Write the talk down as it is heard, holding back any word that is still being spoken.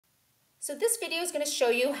So this video is going to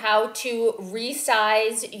show you how to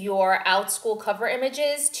resize your Outschool cover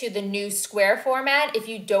images to the new square format if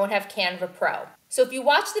you don't have Canva Pro. So if you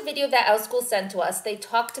watch the video that Outschool sent to us, they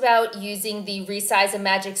talked about using the resize a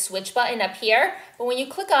magic switch button up here, but when you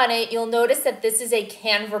click on it, you'll notice that this is a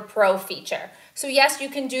Canva Pro feature. So yes, you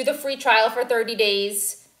can do the free trial for 30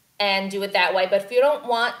 days and do it that way, but if you don't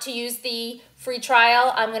want to use the free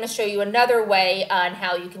trial, I'm going to show you another way on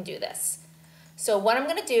how you can do this. So what I'm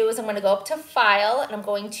going to do is I'm going to go up to File and I'm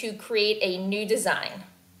going to create a new design.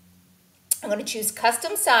 I'm going to choose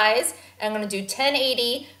Custom Size and I'm going to do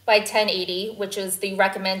 1080 by 1080, which is the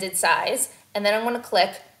recommended size. And then I'm going to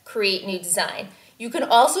click Create New Design. You can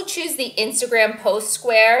also choose the Instagram post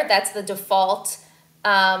square. That's the default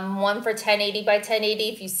one for 1080 by 1080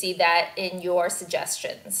 if you see that in your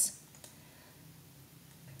suggestions.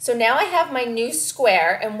 So now I have my new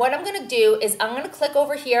square, and what I'm going to do is I'm going to click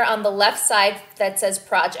over here on the left side that says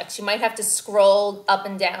Projects. You might have to scroll up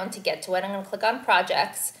and down to get to it. I'm going to click on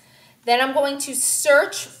Projects. Then I'm going to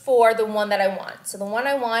search for the one that I want. So the one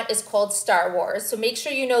I want is called Star Wars. So make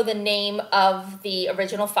sure you know the name of the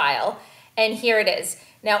original file. And here it is.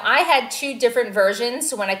 Now I had two different versions,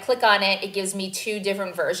 so when I click on it, it gives me two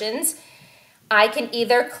different versions. I can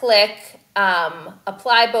either click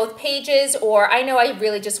apply both pages, or I know I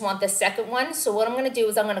really just want the second one. So what I'm going to do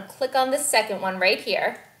is I'm going to click on the second one right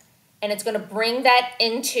here, and it's going to bring that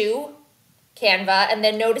into Canva. And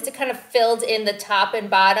then notice it kind of filled in the top and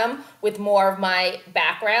bottom with more of my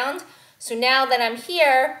background. So now that I'm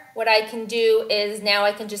here, what I can do is now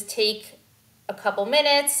I can just take a couple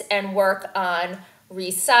minutes and work on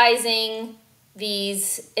resizing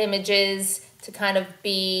these images to kind of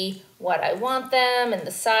be what I want them and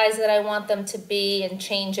the size that I want them to be, and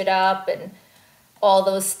change it up and all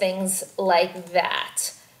those things like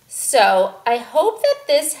that. So I hope that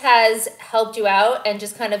this has helped you out and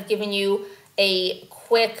just kind of given you a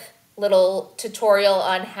quick little tutorial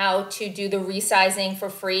on how to do the resizing for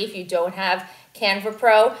free if you don't have Canva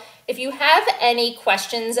Pro. If you have any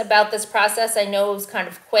questions about this process, I know it was kind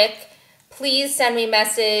of quick, please send me a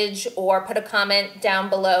message or put a comment down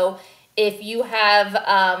below. If you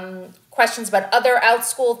have questions about other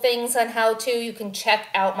Outschool things on how to, you can check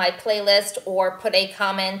out my playlist or put a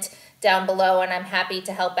comment down below and I'm happy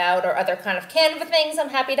to help out, or other kind of Canva things, I'm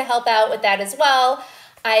happy to help out with that as well.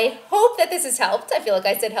 I hope that this has helped. I feel like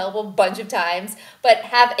I said help a bunch of times, but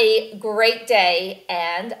have a great day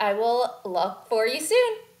and I will look for you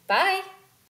soon. Bye.